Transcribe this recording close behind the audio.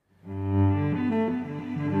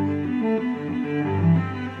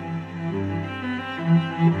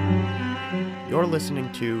You're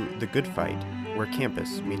listening to The Good Fight, where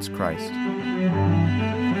campus meets Christ.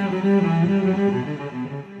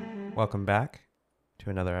 Welcome back to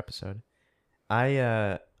another episode.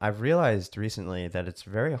 I've realized recently that it's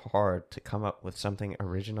very hard to come up with something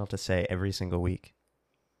original to say every single week.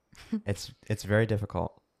 It's very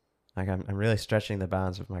difficult. Like I'm really stretching the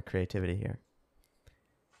bounds of my creativity here.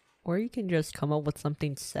 Or you can just come up with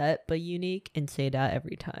something set but unique and say that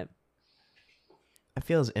every time. It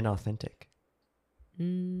feels inauthentic.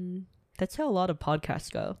 That's how a lot of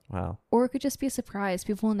podcasts go. Wow. Or it could just be a surprise.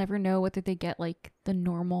 People will never know whether they get like the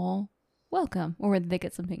normal welcome or whether they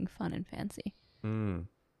get something fun and fancy.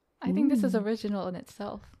 I think this is original in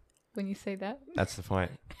itself when you say that. That's the point.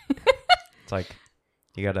 It's like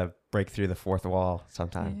you gotta break through the fourth wall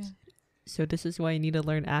sometimes. Yeah. So this is why you need to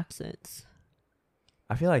learn accents.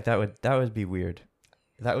 I feel like that would be weird.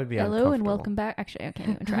 That would be Hello and uncomfortable. welcome back. Actually, I can't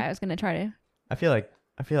even try. I was gonna try to.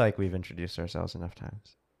 I feel like we've introduced ourselves enough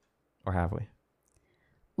times. Or have we?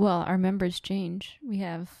 Well, our members change. We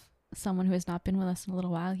have someone who has not been with us in a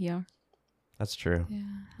little while here. That's true.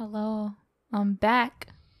 Yeah. Hello. I'm back.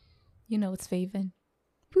 You know it's Faven.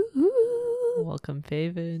 Woo-hoo. Welcome,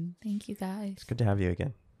 Faven. Thank you guys. It's good to have you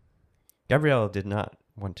again. Gabrielle did not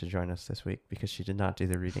want to join us this week because she did not do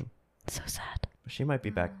the reading. So sad. But she might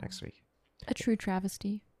be back next week. A true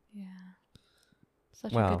travesty. Yeah.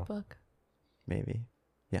 Such a Well, good book. Maybe.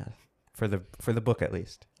 Yeah. For the book at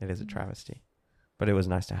least. It is a travesty. But it was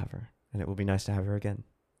nice to have her. And it will be nice to have her again.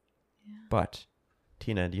 Yeah. But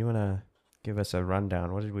Tina, do you wanna give us a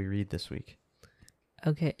rundown? What did we read this week?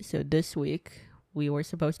 Okay, so this week we were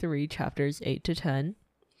supposed to read chapters 8 to 10.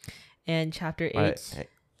 And chapter 8...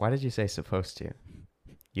 Why did you say supposed to?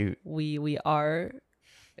 We are,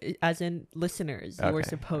 as in listeners, you were Okay,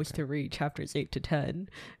 supposed to read chapters 8 to 10.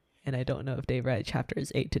 And I don't know if they read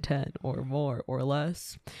chapters 8 to 10 or more or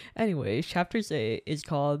less. Anyways, chapters 8 is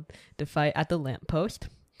called The Fight at the Lamppost.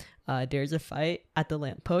 There's a fight at the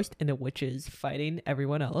lamppost and the witch is fighting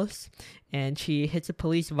everyone else. And she hits the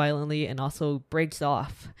police violently and also breaks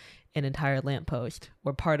off an entire lamppost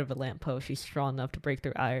or part of a lamppost. She's strong enough to break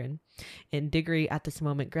through iron. And Diggory at this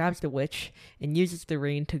moment grabs the witch and uses the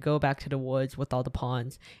ring to go back to the woods with all the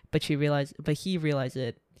pawns. But he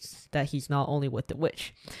realizes that he's not only with the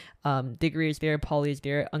witch. Diggory is there, Polly is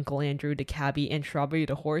there, Uncle Andrew, the cabbie, and Strawberry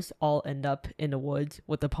the horse all end up in the woods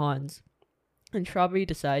with the pawns. And Strawberry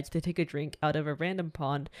decides to take a drink out of a random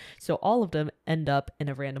pond, so all of them end up in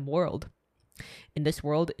a random world. And this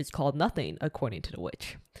world is called Nothing, according to the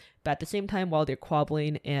witch. But at the same time, while they're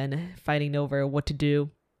squabbling and fighting over what to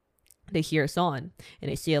do, they hear a song, and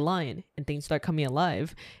they see a lion, and things start coming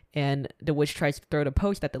alive, and the witch tries to throw the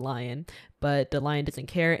post at the lion, but the lion doesn't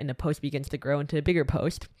care, and the post begins to grow into a bigger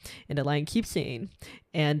post, and the lion keeps singing,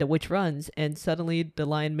 and the witch runs, and suddenly the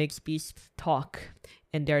lion makes beasts talk,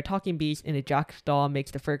 and they're talking beasts, and the jackdaw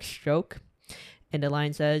makes the first stroke, and the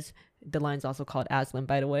lion's also called Aslan,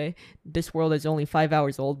 by the way. This world is only 5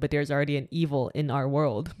 hours old, but there's already an evil in our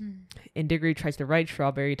world. And Diggory tries to ride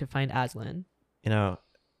Strawberry to find Aslan. You know,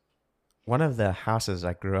 one of the houses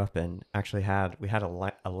I grew up in actually had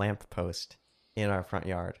a lamp post in our front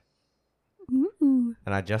yard. Ooh.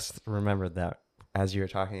 And I just remembered that as you were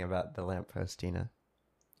talking about the lamp post, Tina.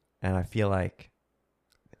 And I feel like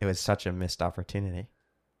it was such a missed opportunity.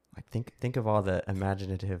 Like think of all the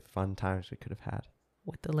imaginative fun times we could have had.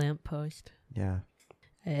 With the lamppost. Yeah.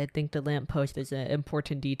 I think the lamppost is an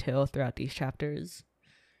important detail throughout these chapters.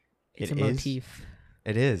 It's It a is? motif.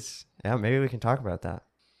 It is. Yeah, maybe we can talk about that.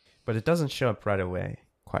 But it doesn't show up right away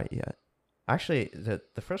quite yet. Actually, the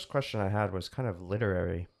first question I had was kind of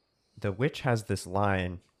literary. The witch has this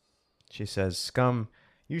line. She says, "Scum,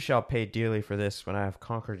 you shall pay dearly for this when I have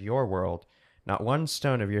conquered your world. Not one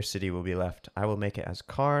stone of your city will be left. I will make it as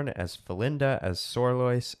Karn, as Felinda, as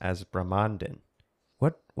Sorlois, as Bramandin."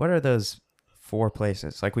 What are those 4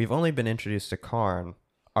 places? Like, we've only been introduced to Karn.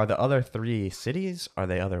 Are the other 3 cities? Are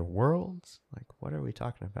they other worlds? Like, what are we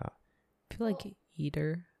talking about? I feel like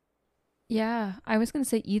either. Yeah, I was gonna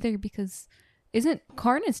say either because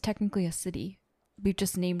Karn is technically a city. We've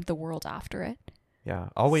just named the world after it. Yeah,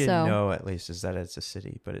 all we So- know at least is that it's a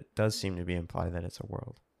city, but it does seem to be implied that it's a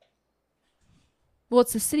world. Well,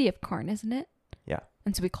 it's the city of Karn, isn't it? Yeah.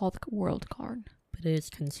 And so we call the world Karn. But it is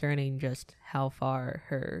concerning just how far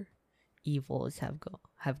her evils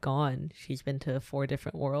have gone. She's been to 4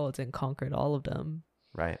 different worlds and conquered all of them.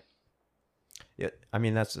 Right. Yeah, I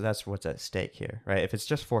mean, that's what's at stake here, right? If it's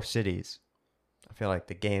just 4 cities, I feel like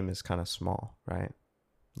the game is kind of small, right?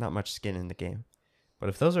 Not much skin in the game. But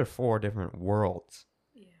if those are 4 different worlds,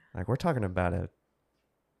 like, we're talking about a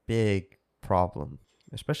big problem,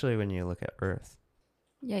 especially when you look at Earth.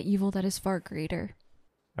 Yeah, evil that is far greater.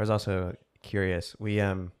 I was also curious. We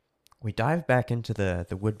dive back into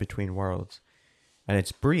the wood between worlds, and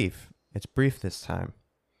it's brief. It's brief this time,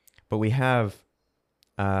 but we have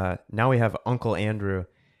now we have Uncle Andrew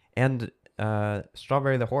and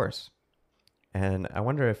Strawberry the horse, and I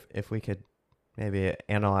wonder if we could maybe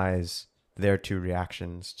analyze their two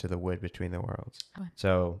reactions to the wood between the worlds. Okay.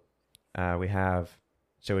 So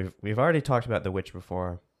we've already talked about the witch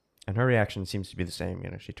before, and her reaction seems to be the same.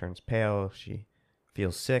 You know, she turns pale, she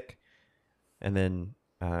feels sick, and then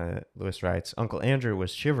Lewis writes, Uncle Andrew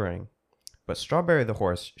was shivering, but Strawberry the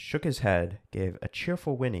horse shook his head, gave a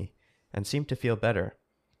cheerful whinny, and seemed to feel better.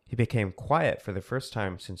 He became quiet for the first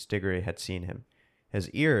time since Diggory had seen him. His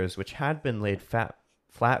ears, which had been laid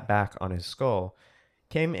flat back on his skull,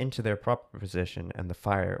 came into their proper position, and the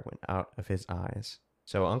fire went out of his eyes.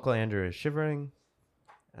 So Uncle Andrew is shivering,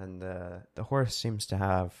 and the horse seems to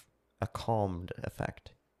have a calmed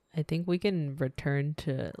effect. I think we can return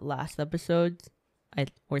to last episode,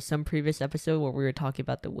 or some previous episode where we were talking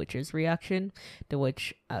about the witch's reaction. The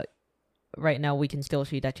witch, right now we can still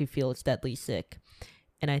see that she feels deadly sick.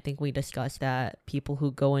 And I think we discussed that people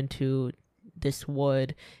who go into this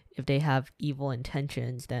wood, if they have evil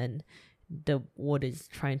intentions, then the wood is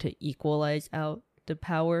trying to equalize out the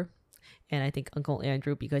power. And I think Uncle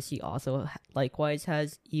Andrew, because he also likewise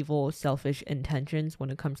has evil, selfish intentions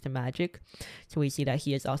when it comes to magic, so we see that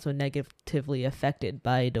he is also negatively affected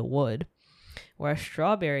by the wood. Whereas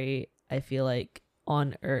Strawberry, I feel like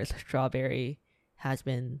on Earth, Strawberry has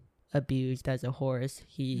been abused as a horse.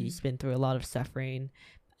 He's been through a lot of suffering.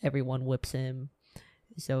 Everyone whips him.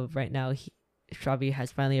 So right now, Strawberry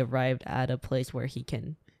has finally arrived at a place where he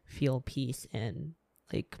can feel peace, and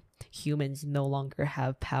like humans no longer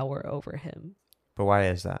have power over him. But why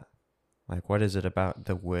is that? Like, what is it about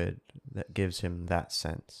the wood that gives him that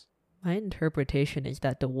sense? My interpretation is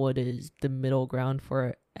that the wood is the middle ground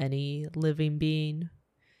for any living being.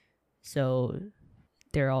 So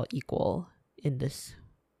they're all equal in this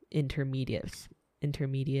intermediate,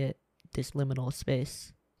 this liminal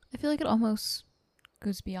space. I feel like it almost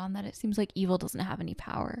goes beyond that. It seems like evil doesn't have any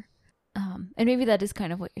power. And maybe that is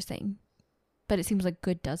kind of what you're saying. But it seems like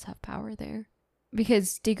good does have power there.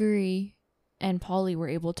 Because Diggory and Polly were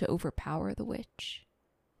able to overpower the witch,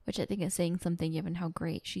 which I think is saying something given how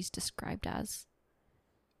great she's described as.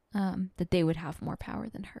 That they would have more power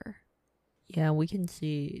than her. Yeah, we can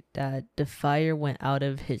see that the fire went out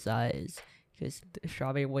of his eyes because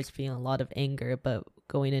Strawberry was feeling a lot of anger, but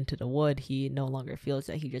going into the wood, he no longer feels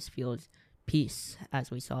that. He just feels peace,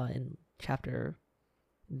 as we saw in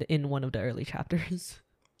one of the early chapters.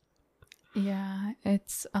 Yeah,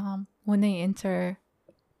 it's when they enter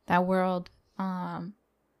that world,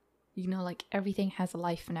 like everything has a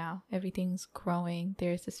life now. Everything's growing.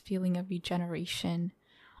 There's this feeling of regeneration.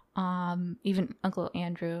 Even Uncle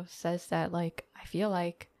Andrew says that, like, I feel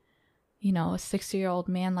like, a 60-year-old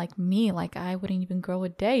man like me, like I wouldn't even grow a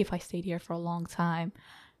day if I stayed here for a long time.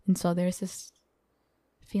 And so there's this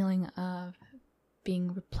feeling of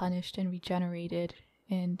being replenished and regenerated,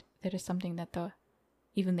 and that is something that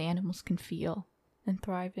even the animals can feel and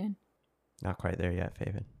thrive in. Not quite there yet,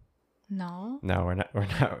 Faven. No,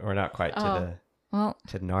 we're not quite to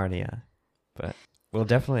Narnia, but we'll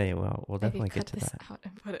definitely get to that. Out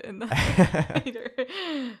and put it in the later.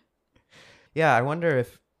 Yeah, I wonder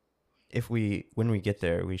if when we get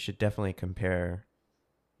there, we should definitely compare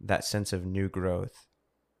that sense of new growth,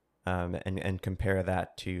 and compare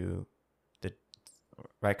that to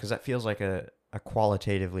right, because that feels like a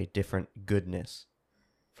qualitatively different goodness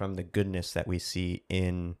from the goodness that we see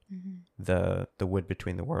in the wood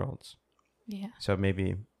between the worlds. Yeah. So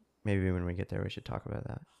maybe when we get there, we should talk about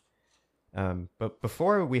that. But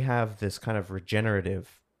before we have this kind of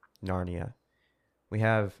regenerative Narnia, we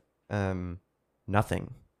have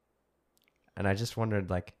nothing. And I just wondered,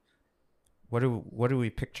 like, what do we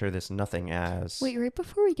picture this nothing as? Wait, right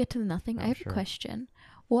before we get to the nothing, I have sure. a question.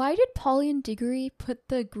 Why did Polly and Diggory put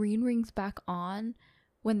the green rings back on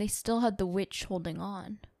when they still had the witch holding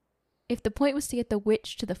on? If the point was to get the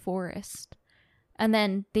witch to the forest, and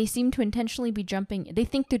then they seem to intentionally be they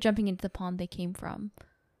think they're jumping into the pond they came from,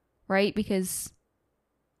 right? Because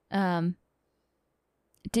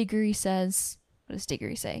Diggory says, what does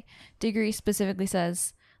Diggory say? Diggory specifically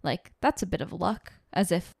says, like, that's a bit of luck,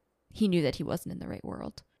 as if he knew that he wasn't in the right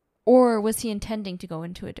world. Or was he intending to go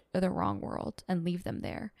into the wrong world and leave them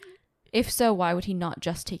there? If so, why would he not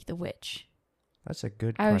just take the witch? That's a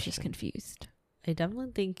good question. I was just confused. I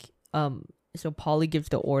definitely think so Polly gives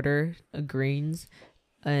the order of greens,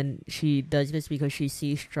 and she does this because she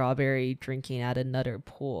sees Strawberry drinking at another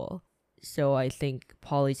pool. So I think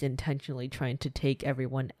Polly's intentionally trying to take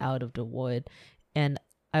everyone out of the wood. And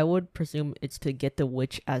I would presume it's to get the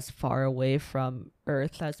witch as far away from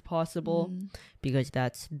Earth as possible, because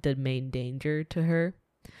that's the main danger to her.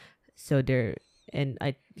 So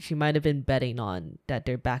she might have been betting on that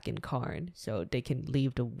they're back in Karn, so they can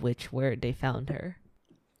leave the witch where they found her.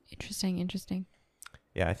 Interesting.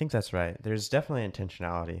 Yeah, I think that's right. There's definitely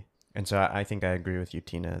intentionality. And so I think I agree with you,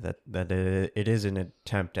 Tina, that it is an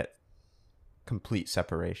attempt at complete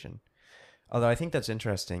separation. Although I think that's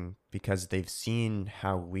interesting because they've seen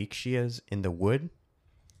how weak she is in the wood.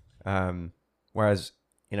 Whereas,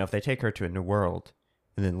 if they take her to a new world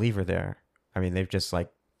and then leave her there, I mean, they've just like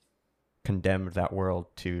condemned that world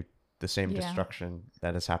to the same destruction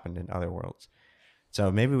that has happened in other worlds.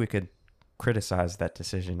 So maybe we could criticize that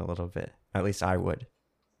decision a little bit. At least I would.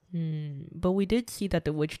 But we did see that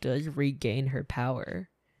the witch does regain her power.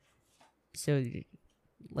 So,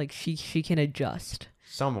 like, she can adjust.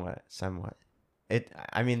 Somewhat.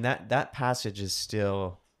 I mean, that passage is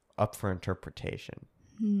still up for interpretation.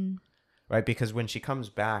 Right? Because when she comes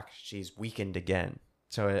back, she's weakened again.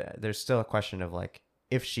 So there's still a question of, like,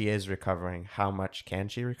 if she is recovering, how much can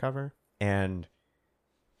she recover? And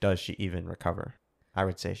does she even recover? I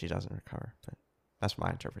would say she doesn't recover, but that's my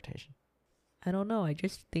interpretation. I don't know. I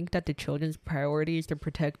just think that the children's priority is to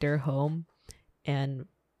protect their home. And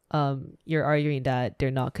you're arguing that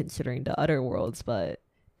they're not considering the other worlds, but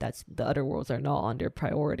the other worlds are not on their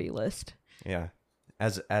priority list. Yeah,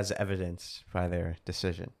 as evidenced by their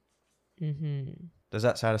decision. Mm-hmm. Does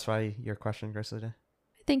that satisfy your question, Griselda?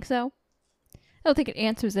 I think so. I don't think it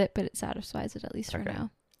answers it, but it satisfies it at least for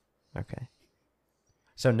now. Okay.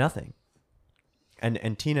 So nothing.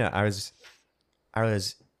 And Tina, I was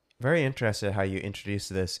very interested how you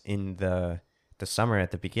introduced this in the summer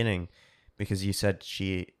at the beginning, because you said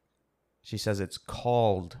she says it's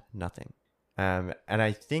called nothing. And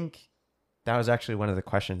I think that was actually one of the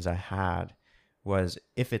questions I had, was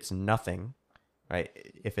if it's nothing, right?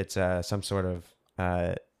 If it's some sort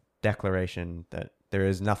of declaration that there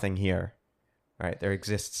is nothing here, right? There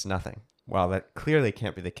exists nothing. Well, that clearly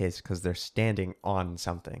can't be the case because they're standing on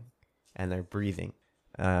something and they're breathing.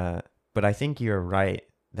 But I think you're right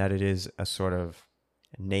that it is a sort of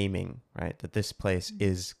naming, right? That this place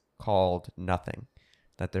is called nothing,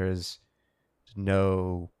 that there is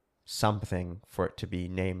no something for it to be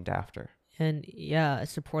named after. And yeah, a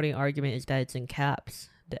supporting argument is that it's in caps.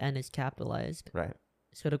 The N is capitalized. Right.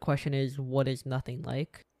 So the question is, what is nothing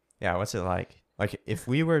like? Yeah, what's it like? Like, if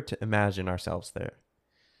we were to imagine ourselves there,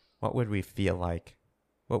 what would we feel like?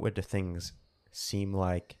 What would the things seem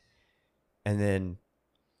like? And then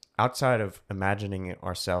outside of imagining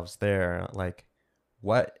ourselves there, like,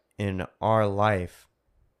 what in our life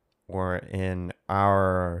or in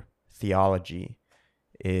our theology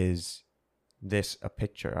is this a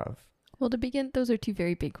picture of? Well, to begin, those are two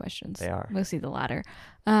very big questions. They are. Mostly the latter.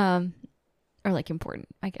 Or like important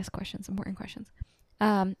questions.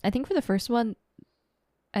 I think for the first one,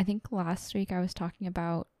 I think last week I was talking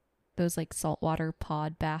about those like saltwater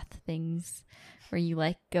pod bath things where you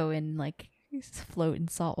like go in like float in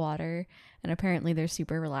salt water, and apparently they're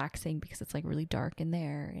super relaxing because it's like really dark in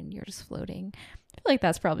there and you're just floating. I feel like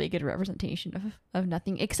that's probably a good representation of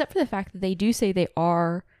nothing, except for the fact that they do say they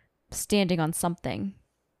are standing on something,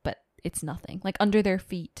 but it's nothing. Like under their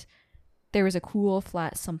feet there was a cool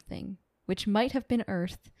flat something which might have been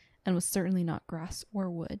earth and was certainly not grass or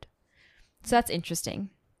wood. So that's interesting.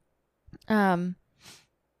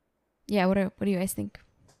 Yeah, what do you guys think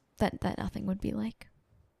that nothing would be like?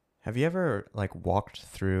 Have you ever like walked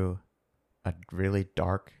through a really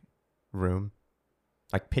dark room,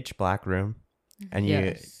 like pitch black room, and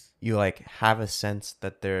Yes. you like have a sense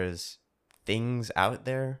that there's things out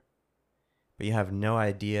there, but you have no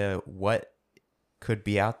idea what could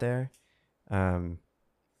be out there? And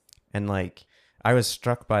like, I was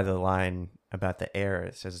struck by the line about the air.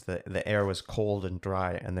 It says the air was cold and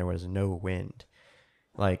dry and there was no wind.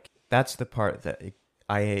 Like, that's the part that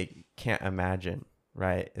I can't imagine,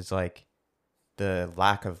 right? It's like the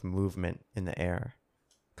lack of movement in the air.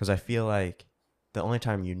 Because I feel like the only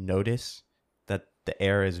time you notice that the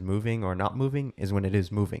air is moving or not moving is when it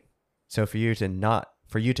is moving. So for you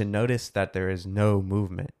to notice that there is no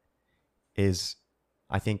movement is,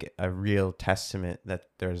 I think, a real testament that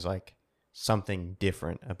there's like something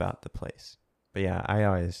different about the place. But yeah,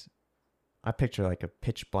 I picture like a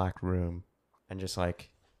pitch black room and just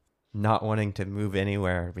like not wanting to move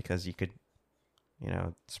anywhere because you could,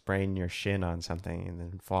 sprain your shin on something and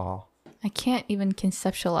then fall. I can't even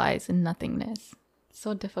conceptualize in nothingness. It's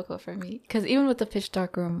so difficult for me because even with the pitch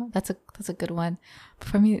dark room, that's a good one. But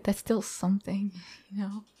for me, that's still something,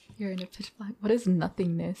 You're in a pitch black. What is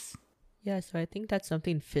nothingness? Yeah, so I think that's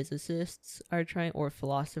something physicists are trying, or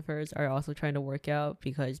philosophers are also trying to work out,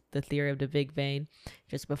 because the theory of the Big Bang,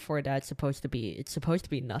 just before that, it's supposed to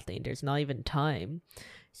be nothing. There's not even time.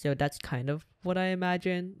 So that's kind of what I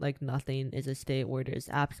imagine. Like, nothing is a state where there's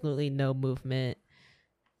absolutely no movement,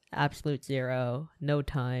 absolute zero, no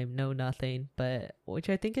time, no nothing, but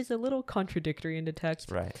which I think is a little contradictory in the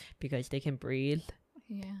text, Right. because they can breathe.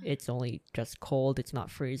 Yeah. It's only just cold, it's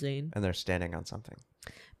not freezing. And they're standing on something.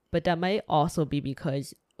 But that might also be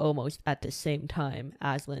because almost at the same time,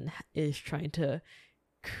 Aslan is trying to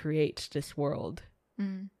create this world.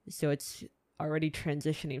 Mm. So it's already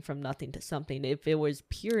transitioning from nothing to something. If it was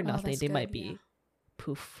pure nothing, that's they good, might be yeah.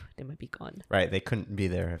 poof, they might be gone. Right. They couldn't be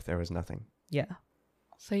there if there was nothing. Yeah,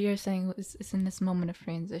 So you're saying it's in this moment of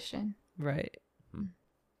transition. right.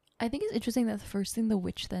 I think it's interesting that the first thing the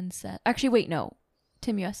witch then said. Actually, wait, no.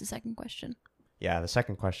 Tim, you asked the second question. Yeah. The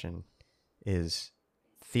second question is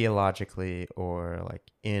theologically, or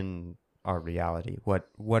like in our reality,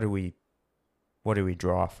 what do we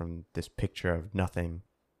draw from this picture of nothing?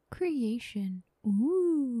 Creation.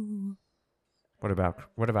 Ooh. What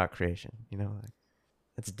about creation? You know, like,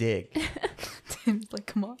 let's dig. Tim's like,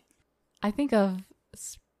 come on. I think of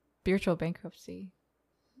spiritual bankruptcy.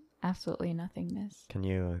 Absolutely nothingness. Can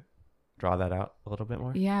you draw that out a little bit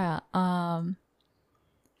more? Yeah.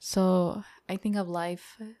 So I think of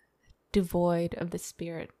life devoid of the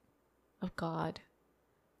spirit of God.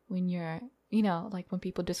 When you're, like when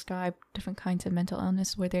people describe different kinds of mental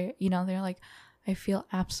illness where they're like, I feel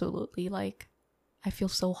absolutely like, I feel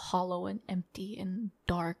so hollow and empty and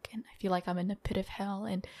dark, and I feel like I'm in a pit of hell.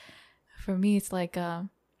 And for me, it's like,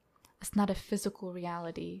 it's not a physical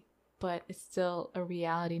reality, but it's still a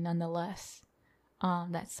reality nonetheless,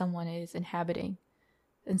 that someone is inhabiting.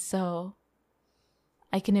 And so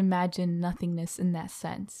I can imagine nothingness in that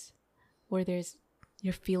sense, where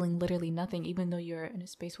you're feeling literally nothing, even though you're in a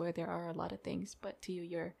space where there are a lot of things, but to you,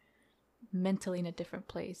 you're mentally in a different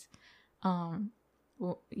place. And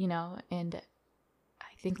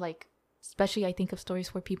I think, like, especially I think of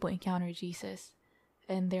stories where people encounter Jesus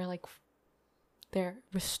and they're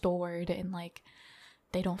restored, and like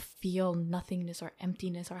they don't feel nothingness or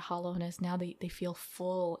emptiness or hollowness. Now they feel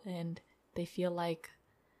full, and they feel like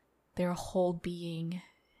their whole being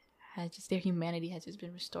their humanity has just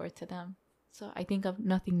been restored to them. So I think of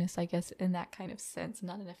nothingness, I guess, in that kind of sense,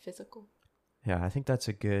 not in a physical. Yeah, I think that's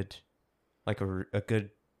a good, like a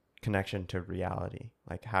good connection to reality.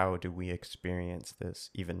 Like, how do we experience this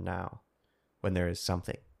even now when there is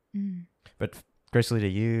something? Mm. But Grace Lita,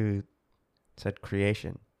 you said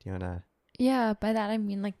creation. Do you wanna? Yeah, by that I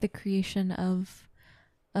mean like the creation of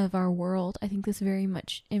our world. I think this very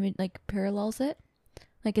much parallels it.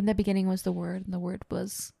 Like, in the beginning was the Word, and the Word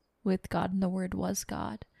was with God, and the Word was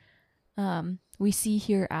God. We see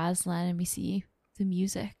here Aslan, and we see the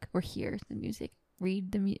music, or hear the music,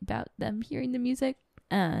 read about them hearing the music.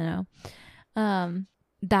 I don't know.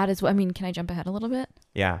 That is what I mean. Can I jump ahead a little bit?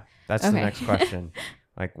 Yeah, that's Okay. the next question.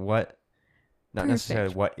 Like, what? Not necessarily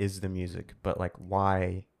Perfect. what is the music, but like,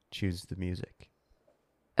 why choose the music?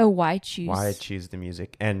 Oh, why choose? Why choose the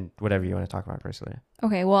music, and whatever you want to talk about, Grace Lita.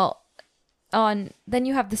 Okay, well, then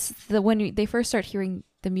you have when they first start hearing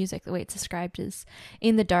the music, the way it's described is,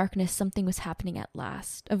 in the darkness something was happening at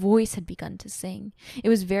last. A voice had begun to sing. It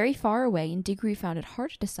was very far away, and Diggory found it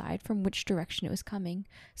hard to decide from which direction it was coming.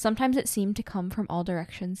 Sometimes it seemed to come from all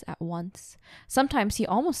directions at once. Sometimes he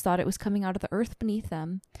almost thought it was coming out of the earth beneath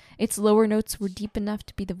them. Its lower notes were deep enough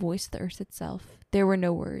to be the voice of the earth itself. There were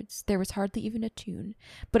no words. There was hardly even a tune.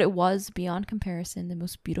 But it was, beyond comparison, the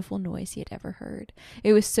most beautiful noise he had ever heard.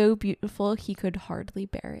 It was so beautiful he could hardly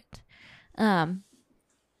bear it.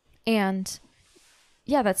 And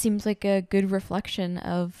yeah, that seems like a good reflection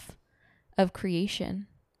of creation,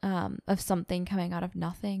 of something coming out of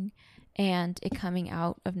nothing, and it coming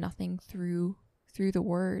out of nothing through the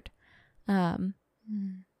Word. Yeah,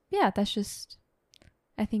 that's just.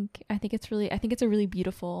 I think it's a really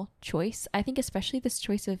beautiful choice. I think especially this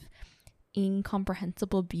choice of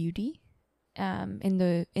incomprehensible beauty, in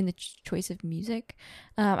the choice of music.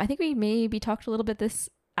 I think we maybe talked a little bit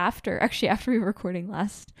this. After we were recording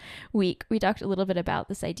last week, we talked a little bit about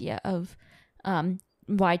this idea of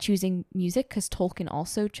why choosing music, because Tolkien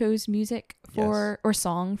also chose music or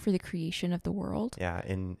song for the creation of the world. Yeah,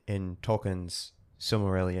 in Tolkien's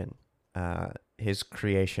Silmarillion, his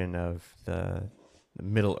creation of the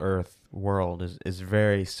Middle Earth world is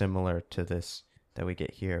very similar to this that we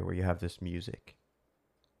get here, where you have this music.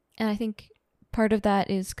 And I think part of that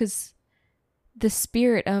is because the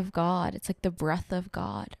spirit of God, it's like the breath of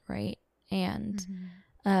God, right? And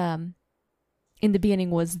in the beginning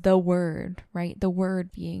was the Word, right? The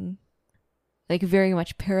Word being like very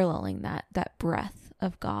much paralleling that breath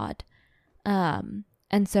of God.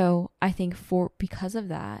 And so I think because of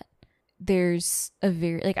that, there's a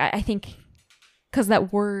very, like, I think because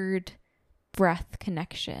that word breath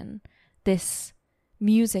connection, this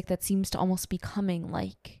music that seems to almost be coming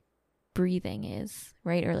like breathing is,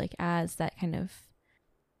 right? Or like as that kind of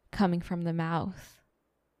coming from the mouth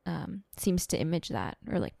seems to image that,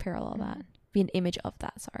 or like parallel that, be an image of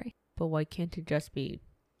that, sorry. But why can't it just be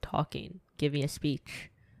talking, giving a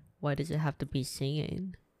speech? Why does it have to be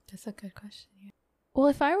singing? That's a good question. Yeah. Well,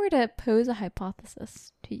 if I were to pose a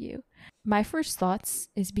hypothesis to you, my first thoughts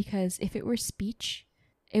is because if it were speech,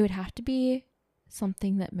 it would have to be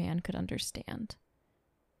something that man could understand.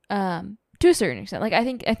 To a certain extent. Like I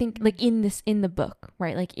think like in the book,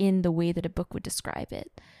 right? Like in the way that a book would describe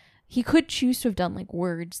it. He could choose to have done like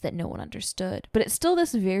words that no one understood, but it's still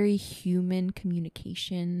this very human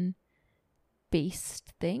communication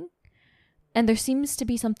based thing. And there seems to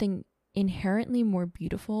be something inherently more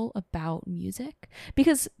beautiful about music,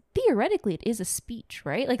 because theoretically it is a speech,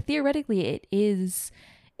 right? Like theoretically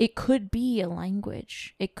it could be a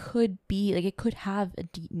language. It could be like, it could have a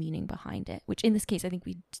deep meaning behind it, which in this case I think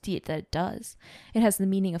we see it that it does. It has the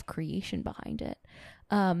meaning of creation behind it.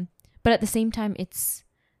 But at the same time it's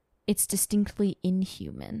distinctly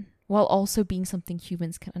inhuman while also being something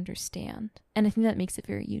humans can understand. And I think that makes it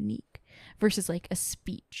very unique versus like a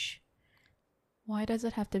speech. Why does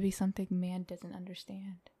it have to be something man doesn't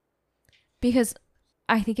understand? Because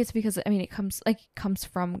I think it's because, I mean, it comes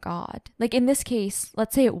from God. Like in this case,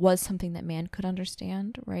 let's say it was something that man could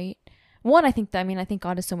understand, right? One, I think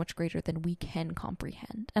God is so much greater than we can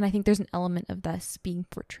comprehend. And I think there's an element of this being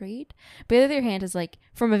portrayed. But on the other hand is like,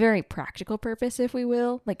 from a very practical purpose, if we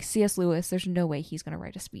will, like C.S. Lewis, there's no way he's going to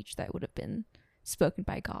write a speech that would have been spoken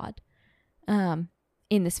by God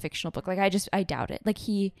in this fictional book. Like I doubt it. Like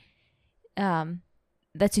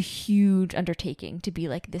that's a huge undertaking to be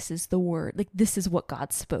like, this is the word, like this is what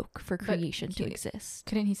God spoke for creation to exist.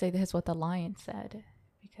 Couldn't he say this is what the lion said?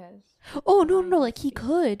 Because no, like he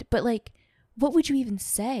could, but like, what would you even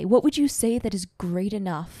say? What would you say that is great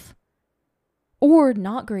enough or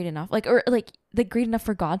not great enough? Like, or like great enough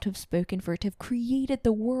for God to have spoken, for it to have created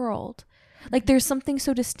the world. Like there's something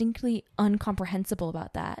so distinctly incomprehensible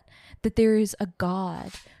about that there is a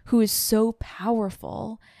God who is so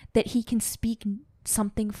powerful that he can speak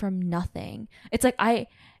something from nothing. It's like, I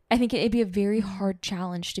think it'd be a very hard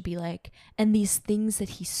challenge to be like, and these things that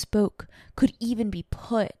he spoke could even be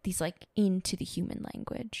put into the human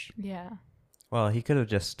language. Yeah. Well, he could have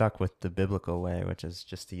just stuck with the biblical way, which is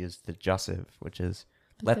just to use the jussive, which is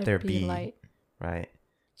let there be light. Right.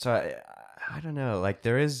 So I don't know, like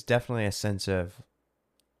there is definitely a sense of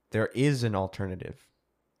there is an alternative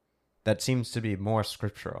that seems to be more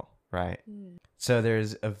scriptural, right? So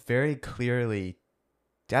there's a very clearly,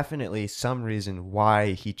 definitely some reason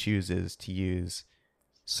why he chooses to use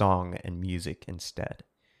song and music instead.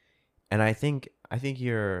 And I think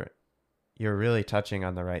you're really touching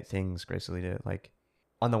on the right things, Grace Alita. Like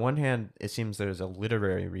on the one hand, it seems there's a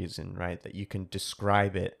literary reason, right? That you can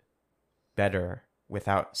describe it better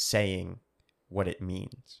without saying what it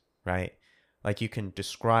means, right? Like you can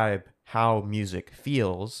describe how music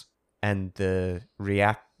feels and the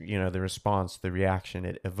response, the reaction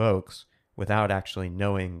it evokes without actually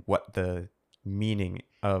knowing what the meaning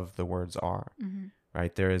of the words are,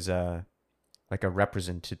 right? There is a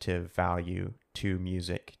representative value to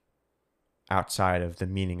music outside of the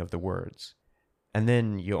meaning of the words. And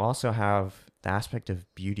then you also have the aspect of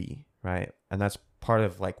beauty, right? And that's part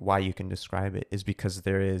of like why you can describe it, is because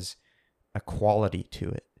there is a quality to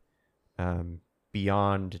it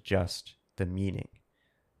beyond just the meaning.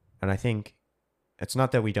 And I think it's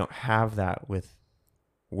not that we don't have that with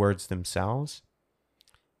words themselves,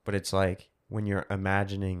 but it's like when you're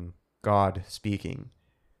imagining God speaking,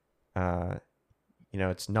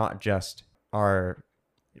 it's not just our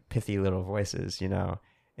pithy little voices,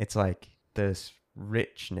 it's like this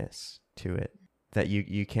richness to it that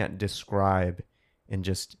you can't describe in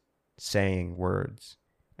just saying words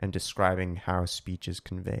and describing how speech is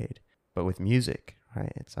conveyed. But with music,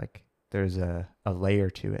 right, it's like there's a layer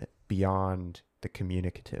to it beyond the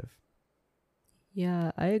communicative.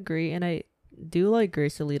 Yeah, I agree. And I do like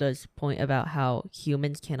Grace Alita's point about how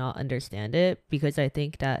humans cannot understand it, because I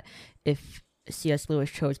think that if C.S. Lewis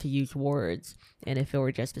chose to use words, and if it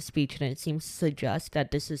were just a speech, then it seems to suggest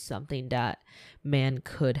that this is something that man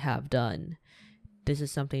could have done. This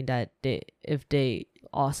is something that if they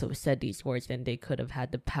also said these words, then they could have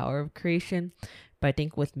had the power of creation. But I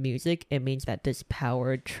think with music, it means that this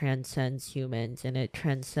power transcends humans, and it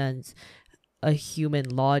transcends a human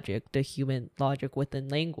logic, the human logic within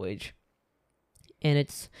language. And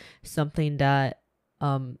it's something that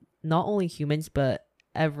not only humans, but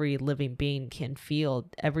every living being can feel.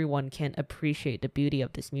 Everyone can appreciate the beauty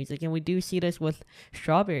of this music. And we do see this with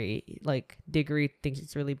Strawberry. Like, Diggory thinks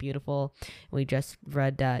it's really beautiful. We just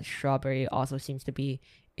read that Strawberry also seems to be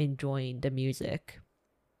enjoying the music.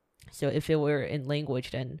 So if it were in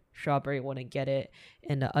language, then Strawberry wouldn't get it,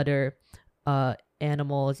 and the other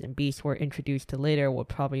animals and beasts were introduced to later would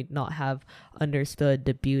probably not have understood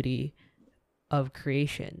the beauty of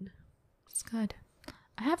creation. That's good.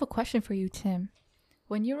 I have a question for you, Tim.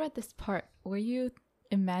 When you read this part, were you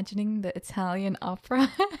imagining the Italian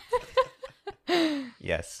opera?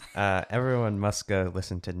 Yes. Everyone must go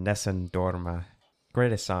listen to Nessun Dorma.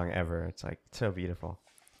 Greatest song ever. It's like so beautiful.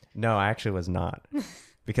 No, I actually was not.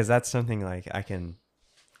 Because that's something like I can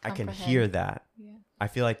hear that. Yeah. I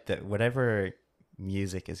feel like that whatever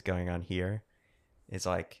music is going on here is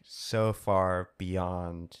like so far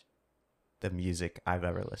beyond the music I've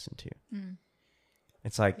ever listened to. Mm.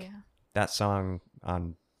 It's like Yeah. that song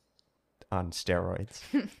on steroids.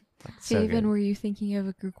 Like, so David, good. were you thinking of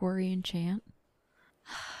a Gregorian chant?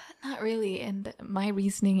 Not really, and my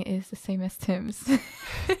reasoning is the same as Tim's.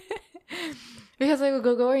 Because like with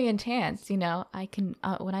Gregorian chants, you know, I can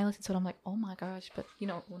when I listen to it, I'm like, oh my gosh. But you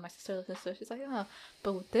know, when my sister listens to it, she's like, oh.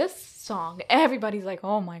 But with this song, everybody's like,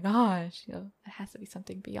 oh my gosh. You know, it has to be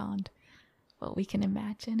something beyond what we can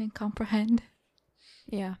imagine and comprehend.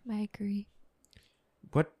 Yeah, I agree.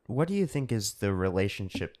 What do you think is the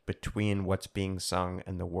relationship between what's being sung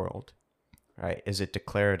and the world? Right? Is it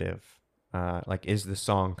declarative? Like, is the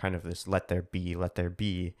song kind of this let there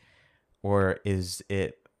be, or is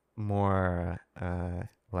it more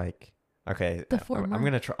like, okay, The I'm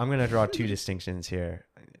former. gonna draw two distinctions here.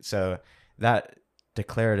 So that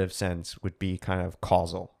declarative sense would be kind of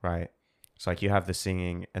causal, right? So like you have the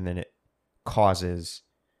singing and then it causes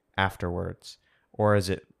afterwards, or is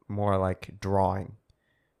it more like drawing,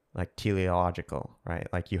 like teleological, right?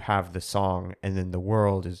 Like you have the song and then the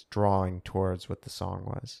world is drawing towards what the song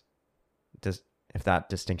was. If that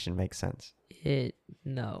distinction makes sense?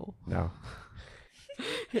 No. No.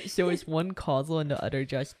 So it's one causal and the other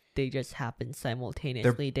they just happen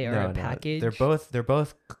simultaneously. They are a package. They're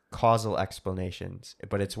both causal explanations,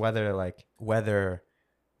 but it's whether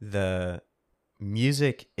the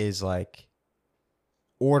music is like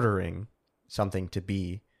ordering something to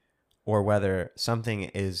be, or whether something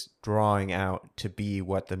is drawing out to be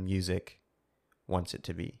what the music wants it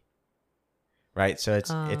to be. Right? So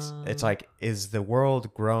it's like, is the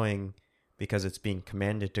world growing because it's being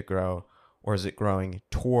commanded to grow, or is it growing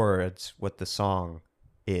towards what the song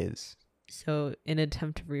is? So in an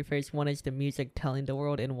attempt to rephrase, one is the music telling the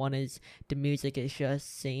world, and one is the music is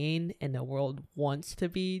just singing, and the world wants to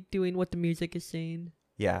be doing what the music is saying.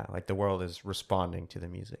 Yeah, like the world is responding to the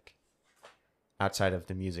music. Outside of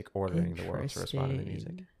the music ordering the world to respond to the music.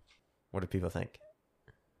 Interesting. What do people think?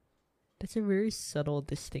 That's a very subtle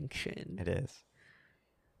distinction. It is.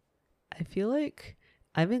 I feel like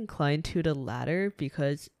I'm inclined to the latter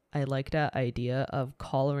because I like that idea of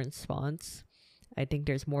call and response. I think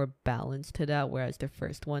there's more balance to that, whereas the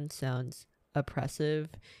first one sounds oppressive.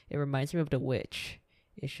 It reminds me of the witch.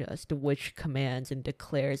 It's just the witch commands and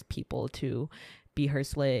declares people to be her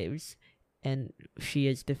slaves, and she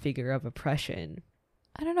is the figure of oppression.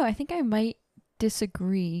 I don't know. I think I might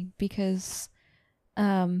disagree because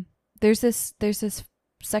there's this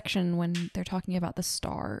section when they're talking about the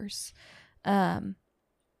stars, and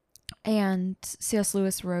C.S.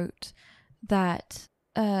 Lewis wrote that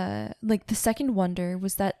like the second wonder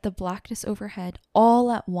was that the blackness overhead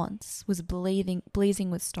all at once was blazing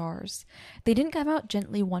with stars. They didn't come out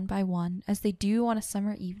gently one by one as they do on a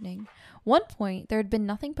summer evening. One point there had been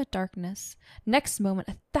nothing but darkness. Next moment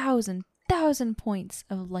 1,000 points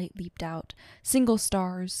of light leaped out. Single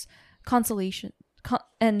stars, constellation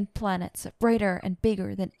and planets brighter and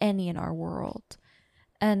bigger than any in our world.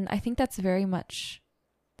 And I think that's very much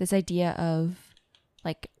this idea of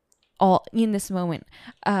like all in this moment.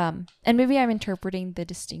 And maybe I'm interpreting the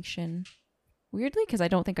distinction weirdly because I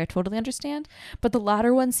don't think I totally understand. But the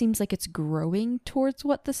latter one seems like it's growing towards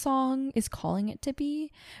what the song is calling it to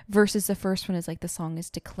be, versus the first one is like the song is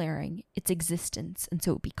declaring its existence, and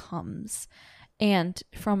so it becomes. And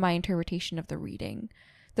from my interpretation of the reading,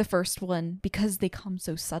 the first one, because they come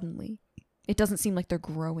so suddenly, it doesn't seem like they're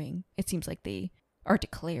growing. It seems like they are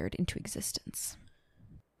declared into existence.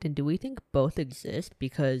 Then do we think both exist?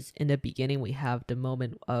 Because in the beginning we have the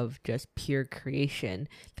moment of just pure creation.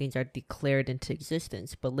 Things are declared into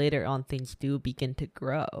existence, but later on things do begin to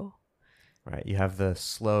grow. right? You have the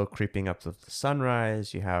slow creeping up of the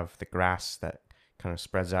sunrise. You have the grass that kind of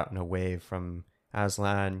spreads out in a wave from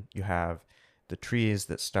Aslan. You have the trees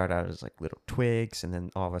that start out as like little twigs, and then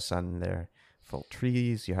all of a sudden they're full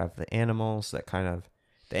trees. You have the animals that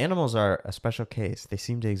the animals are a special case. They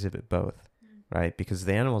seem to exhibit both, right? Because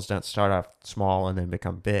the animals don't start off small and then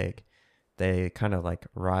become big. They kind of like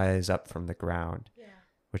rise up from the ground,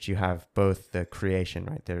 which you have both the creation,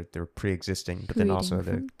 right? They're pre-existing, but then also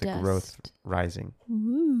Creating the from growth dust. rising.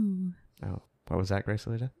 Ooh. Oh, what was that, Grace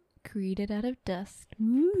Alita? Created out of dust.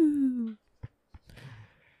 Ooh.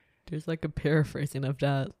 There's like a paraphrasing of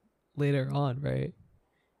that later on, right?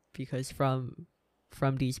 Because from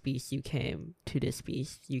these beasts you came, to this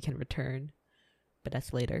beast you can return, but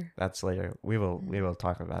that's later. That's later. We will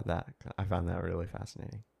talk about that. I found that really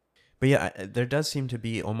fascinating. But yeah, there does seem to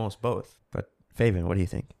be almost both. But Faven, what do you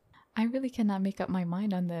think? I really cannot make up my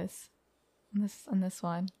mind on this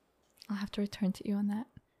one. I'll have to return to you on that.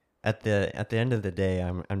 At the end of the day,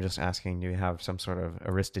 I'm just asking: do we have some sort of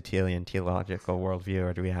Aristotelian theological worldview,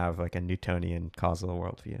 or do we have like a Newtonian causal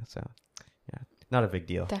worldview? So, yeah, not a big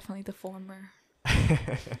deal. Definitely the former.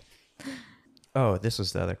 Oh, this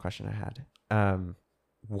was the other question I had.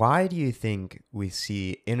 Why do you think we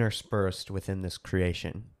see interspersed within this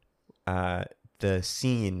creation the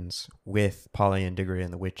scenes with Polly and Diggory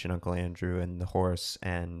and the witch and Uncle Andrew and the horse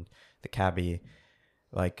and the cabbie?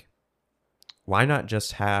 Like, why not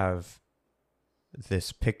just have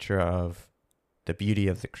this picture of the beauty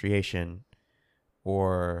of the creation,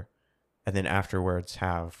 and then afterwards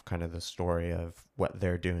have kind of the story of what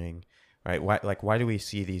they're doing, right? Why do we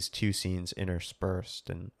see these two scenes interspersed,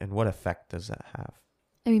 and what effect does that have?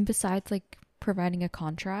 I mean, besides like providing a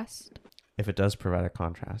contrast. If it does provide a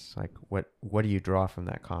contrast, like what do you draw from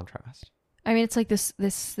that contrast? I mean, it's like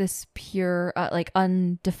this pure, like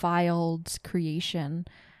undefiled creation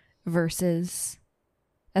versus,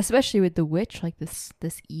 especially with the witch, like this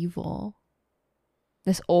evil,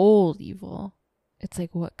 this old evil. It's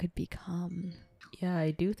like what could become. Yeah,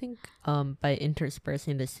 I do think by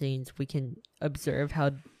interspersing the scenes we can observe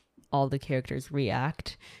how all the characters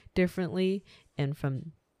react differently, and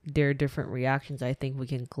from their different reactions I think we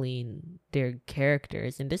can glean their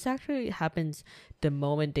characters. And this actually happens the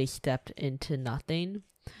moment they stepped into nothing.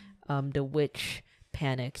 The witch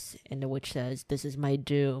panics and the witch says, "This is my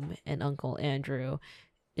doom," and Uncle Andrew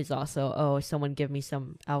is also, "Oh, someone give me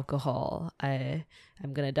some alcohol, I'm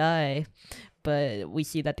gonna die." But we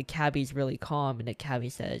see that the cabbie's really calm, and the cabbie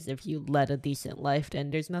says, "If you led a decent life, then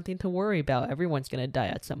there's nothing to worry about. Everyone's gonna die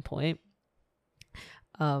at some point."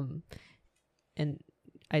 And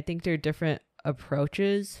I think their different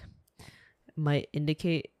approaches might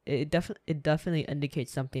indicate it definitely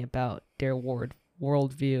indicates something about their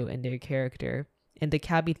worldview and their character. And the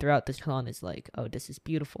cabbie throughout this song is like, "Oh, this is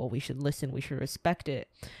beautiful. We should listen. We should respect it."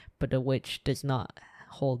 But the witch does not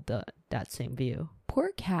hold that same view.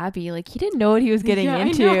 Poor cabbie, like he didn't know what he was getting Yeah, I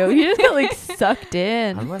into. know. He just got like sucked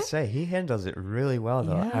in. I must say he handles it really well,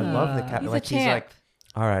 though. I love the Yeah. cat. He's Like a he's champ. like,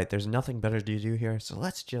 "All right, there's nothing better to do here, so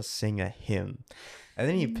let's just sing a hymn." And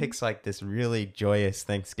then he picks like this really joyous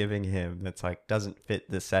Thanksgiving hymn that's like doesn't fit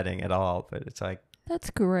the setting at all, but it's like That's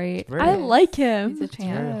great. Very I nice. like him. He's a it's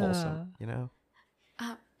champ. very Yeah. wholesome, you know?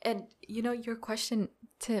 And your question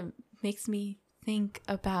makes me think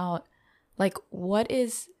about like what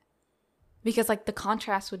is, because like the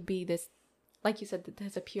contrast would be this, like you said, that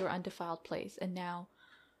there's a pure undefiled place, and now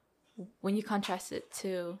when you contrast it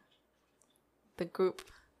to the group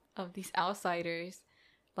of these outsiders,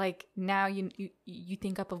 like now you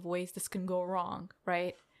think up of ways this can go wrong,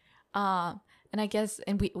 right? And I guess,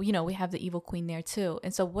 and we have the evil queen there too.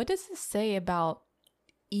 And so what does this say about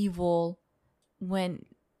evil when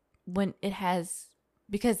it has,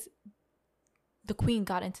 because the queen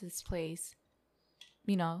got into this place,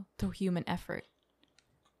 through human effort.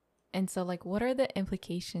 And so like what are the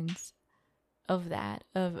implications of that,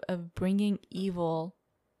 of bringing evil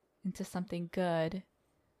into something good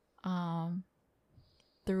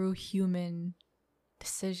through human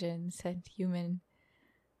decisions and human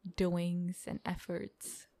doings and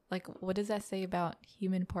efforts? Like what does that say about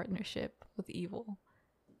human partnership with evil?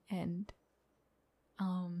 And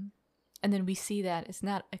then we see that it's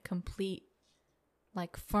not a complete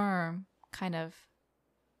like firm kind of,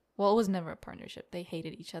 well, it was never a partnership. They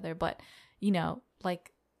hated each other, but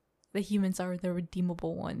like the humans are the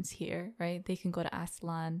redeemable ones here, right? They can go to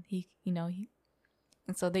Aslan.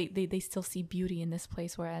 And so they still see beauty in this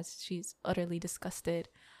place, whereas she's utterly disgusted.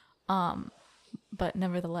 But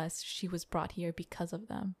nevertheless, she was brought here because of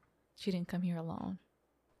them. She didn't come here alone.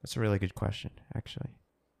 That's a really good question, actually.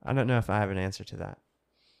 I don't know if I have an answer to that.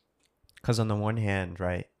 Because on the one hand,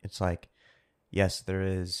 right, it's like yes, there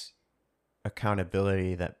is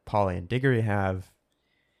accountability that Polly and Diggory have,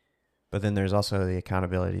 but then there's also the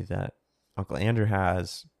accountability that Uncle Andrew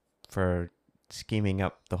has for scheming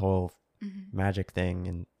up the whole Mm-hmm. magic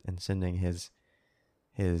thing and sending his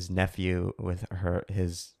nephew with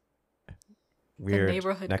his weird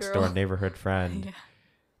neighborhood next girl. door neighborhood friend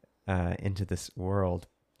Yeah. into this world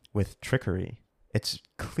with trickery. It's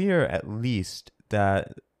clear at least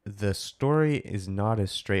that the story is not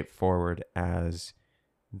as straightforward as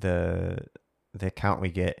the account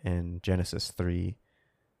we get in Genesis 3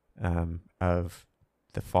 of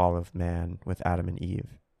the fall of man with Adam and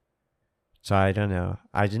Eve. So I don't know.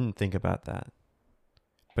 I didn't think about that.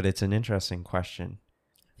 But it's an interesting question.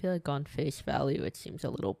 I feel like on face value, it seems a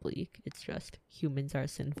little bleak. It's just humans are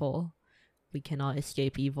sinful. We cannot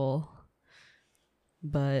escape evil.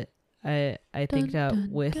 But I think that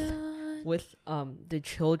with the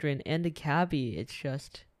children and the cabbie, it's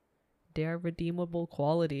just there are redeemable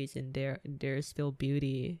qualities, and there's still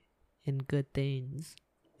beauty in good things.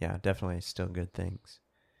 Yeah, definitely still good things.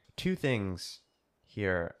 Two things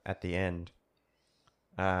here at the end.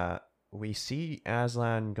 We see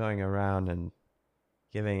Aslan going around and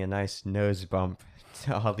giving a nice nose bump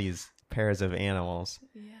to all these pairs of animals.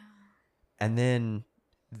 Yeah. And then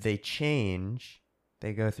they change.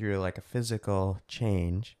 They go through like a physical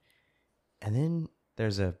change. And then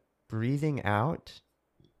there's a breathing out.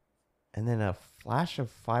 And then a flash of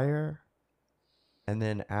fire. And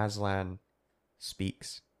then Aslan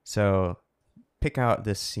speaks. So pick out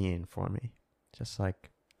this scene for me. Just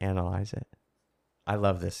like analyze it. I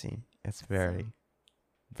love this scene. It's very,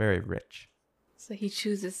 very rich. So he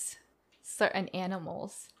chooses certain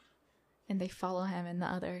animals, and they follow him, and the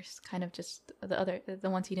others kind of just the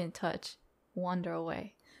ones he didn't touch wander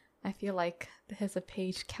away. I feel like this is a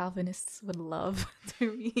page Calvinists would love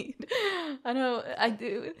to read. I know I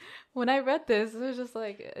do. When I read this, it was just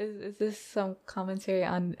like, is this some commentary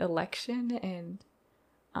on election? And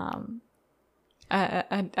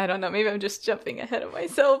I don't know. Maybe I'm just jumping ahead of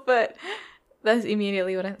myself, but that's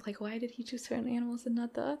immediately what I'm like. Why did he choose certain animals and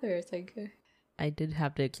not the others? Like, I did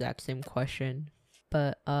have the exact same question,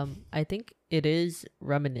 but I think it is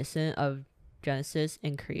reminiscent of Genesis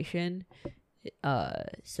and creation.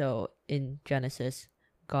 So in Genesis,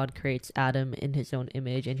 God creates Adam in his own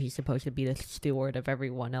image, and he's supposed to be the steward of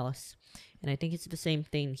everyone else. And I think it's the same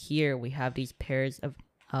thing here. We have these pairs of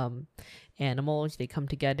animals. They come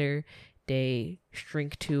together. They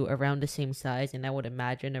shrink to around the same size, and I would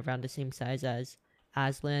imagine around the same size as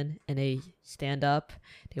Aslan, and they stand up.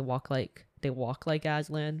 They walk like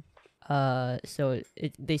Aslan. So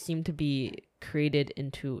they seem to be created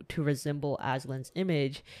to resemble Aslan's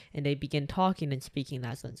image, and they begin talking and speaking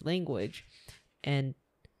Aslan's language, and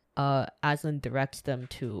Aslan directs them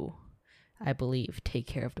to, I believe, take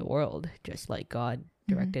care of the world, just like God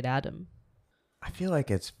directed Adam. I feel like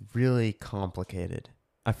it's really complicated.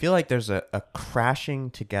 I feel like there's a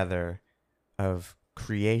crashing together of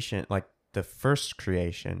creation, like the first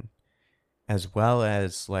creation, as well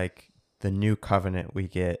as like the new covenant we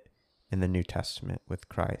get in the New Testament with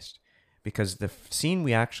Christ. Because the scene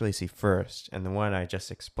we actually see first, and the one I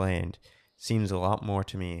just explained, seems a lot more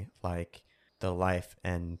to me like the life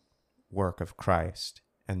and work of Christ.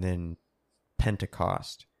 And then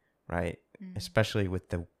Pentecost, right? Especially with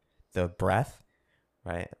the breath,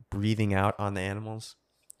 right? Breathing out on the animals.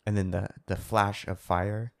 And then the flash of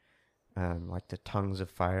fire, like the tongues of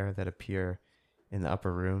fire that appear in the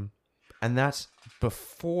upper room. And that's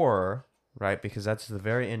before, right? Because that's the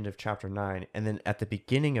very end of chapter 9. And then at the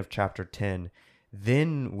beginning of chapter 10,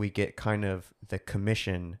 then we get kind of the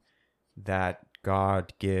commission that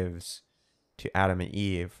God gives to Adam and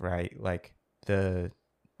Eve, right? Like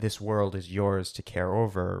this world is yours to care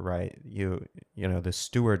over, right? You know, the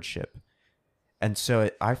stewardship. And so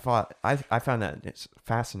I found that it's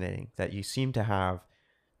fascinating that you seem to have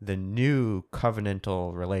the new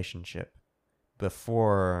covenantal relationship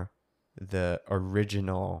before the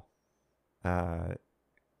original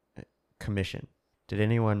commission. Did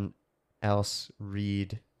anyone else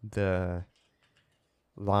read the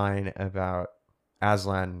line about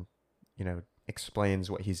Aslan, explains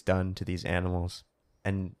what he's done to these animals?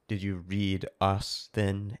 And did you read us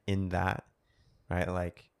then in that, right?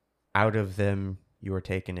 Like, out of them you are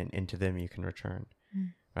taken, and into them you can return,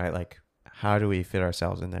 right? Like, how do we fit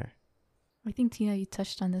ourselves in there? I think, Tina, you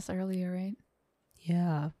touched on this earlier, right?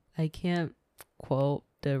 Yeah, I can't quote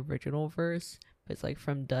the original verse, but it's like,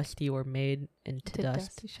 from dust you were made, and to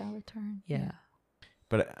dust you shall return. Yeah.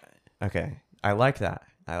 But okay, I like that.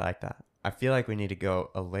 I feel like we need to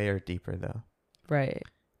go a layer deeper though, Right.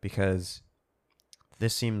 because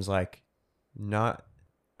this seems like not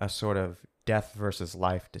a sort of death versus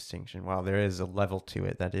life distinction. While there is a level to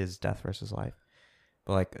it that is death versus life,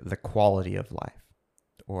 but like the quality of life,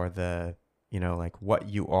 or the, like what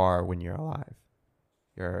you are when you're alive,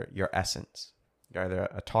 your essence. You're either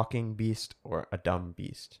a talking beast or a dumb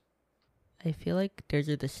beast. I feel like there's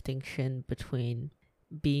a distinction between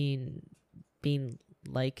being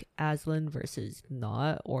like Aslan versus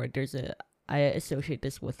not, or I associate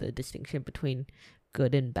this with a distinction between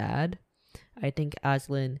good and bad. I think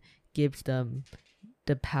Aslan gives them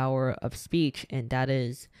the power of speech, and that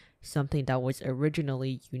is something that was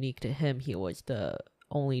originally unique to him. He was the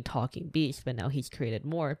only talking beast, but now he's created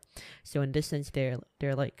more. So in this sense, they're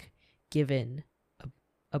like given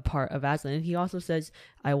a part of Aslan. And he also says,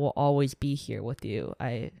 "I will always be here with you."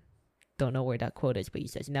 I don't know where that quote is, but he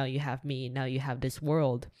says, "Now you have me. Now you have this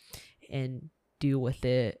world, and do with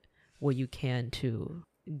it what you can to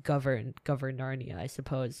govern Narnia," I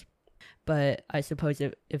suppose. But I suppose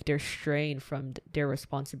if they're straying from their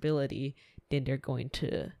responsibility, then they're going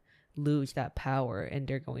to lose that power, and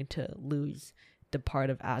they're going to lose the part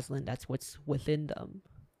of Aslan that's what's within them.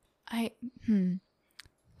 I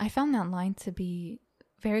found that line to be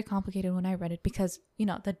very complicated when I read it, because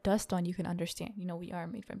the dust one you can understand. We are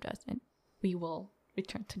made from dust and we will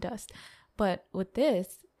return to dust. But with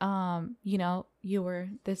this, you were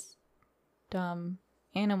this dumb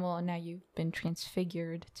animal, and now you've been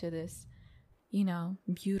transfigured to this,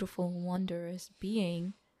 beautiful, wondrous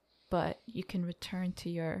being, but you can return to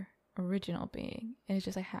your original being. And it's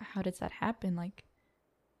just like, how does that happen? Like,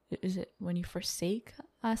 is it when you forsake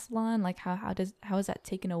Aslan? Like, how is that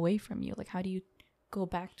taken away from you? Like, how do you go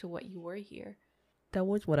back to what you were here? That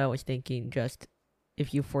was what I was thinking. Just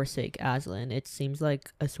if you forsake Aslan, it seems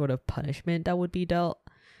like a sort of punishment that would be dealt.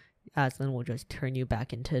 Aslan will just turn you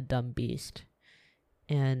back into a dumb beast.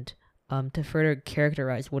 And to further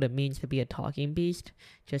characterize what it means to be a talking beast,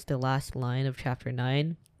 just the last line of chapter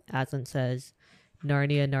 9, Aslan says,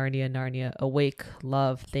 "Narnia, Narnia, Narnia, awake,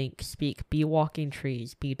 love, think, speak, be walking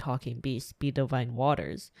trees, be talking beasts, be divine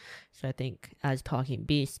waters." So I think as talking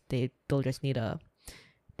beasts, they'll just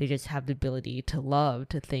they just have the ability to love,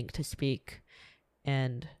 to think, to speak.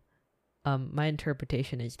 And my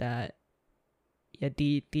interpretation is that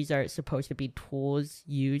these are supposed to be tools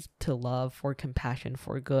used to love, for compassion,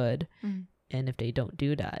 for good. And if they don't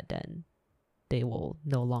do that, then they will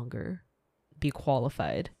no longer be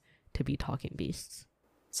qualified to be talking beasts.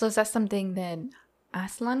 So is that something that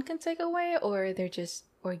Aslan can take away, or they're just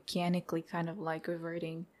organically kind of like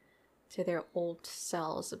reverting to their old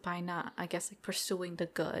selves by not, I guess, like pursuing the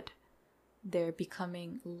good? They're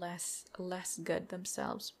becoming less good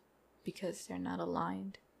themselves because they're not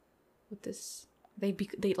aligned with this. They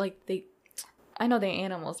I know they're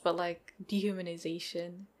animals, but like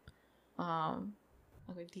dehumanization,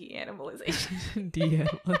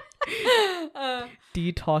 de-animalization.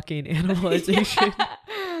 De-talking animalization.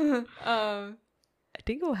 I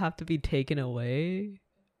think it will have to be taken away,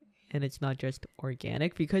 and it's not just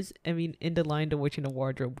organic, because I mean, in The Lion, the Witch, and the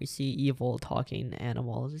Wardrobe, we see evil talking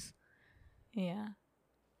animals. Yeah.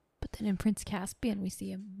 But then in Prince Caspian, we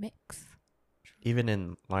see a mix. Even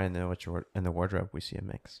in Lion, the Witch, and the Wardrobe, we see a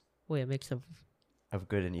mix Wait, a mix of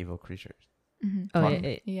good and evil creatures. Mm-hmm. oh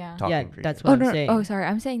Talking- yeah, talking yeah, creatures. that's what I'm saying. Oh, sorry.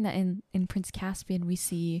 I'm saying that in Prince Caspian, we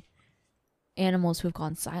see animals who have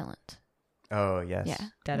gone silent. Oh, yes. Yeah.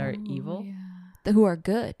 That are evil. Yeah. Who are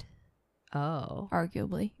good. Oh,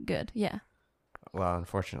 Arguably good. Yeah. Well,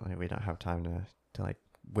 unfortunately, we don't have time to like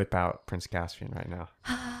whip out Prince Caspian right now.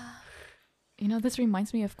 This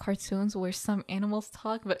reminds me of cartoons where some animals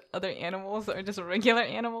talk, but other animals are just regular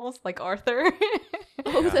animals, like Arthur.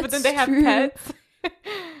 Oh, Yeah. that's But then they have true. pets.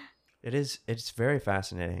 It's very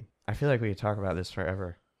fascinating. I feel like we could talk about this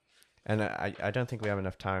forever. And I don't think we have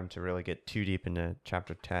enough time to really get too deep into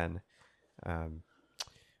chapter 10. But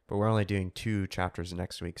we're only doing 2 chapters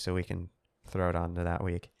next week, so we can throw it on to that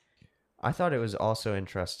week. I thought it was also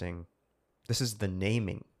interesting. This is the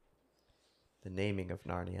naming of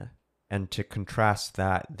Narnia. And to contrast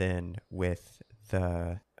that then with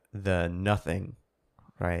the nothing,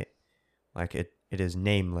 right? Like it is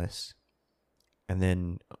nameless. And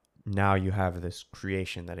then now you have this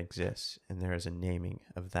creation that exists, and there is a naming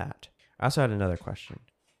of that. I also had another question.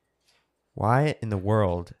 Why in the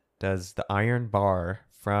world does the iron bar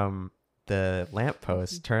from the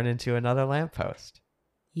lamppost turn into another lamppost?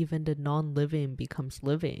 even the non-living becomes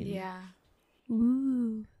living. Yeah.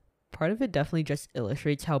 Ooh. Part of it definitely just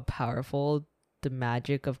illustrates how powerful the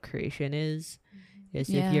magic of creation is. Is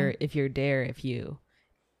Yeah. if you're there, if you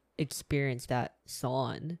experience that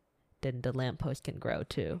song, then the lamppost can grow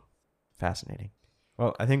too. Fascinating.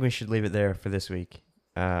 Well, I think we should leave it there for this week.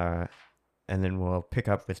 and then we'll pick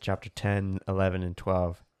up with chapter 10, 11, and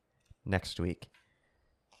 12 next week.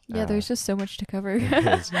 Yeah, there's just so much to cover.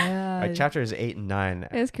 Because, Yeah. like chapters 8 and 9,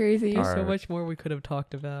 It's crazy. There's are- so much more we could have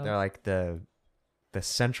talked about. they're like the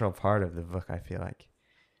central part of the book. I feel like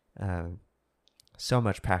so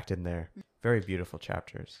much packed in there. Very beautiful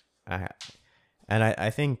chapters. I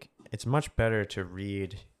think it's much better to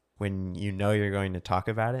read when you know you're going to talk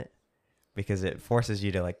about it, because it forces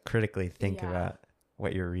you to like critically think Yeah. about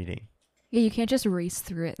what you're reading. Yeah, you can't just race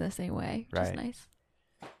through it the same way, which is Right. nice.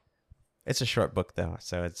 It's a short book though,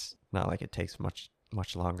 so it's not like it takes much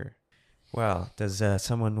longer. Well, does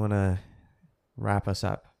someone want to wrap us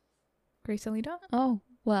up? Grace and Lita? Oh,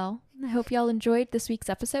 well, I hope y'all enjoyed this week's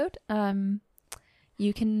episode.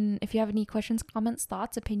 You can, if you have any questions, comments,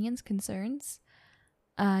 thoughts, opinions, concerns,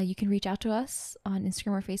 you can reach out to us on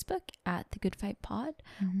Instagram or Facebook at The Good Fight Pod,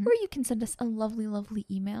 or you can send us a lovely, lovely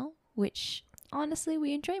email, which honestly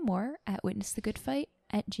we enjoy more, at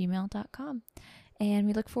witnessthegoodfight@gmail.com. And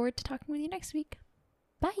we look forward to talking with you next week.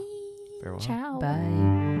 Bye. Farewell. Ciao.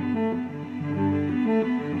 Bye.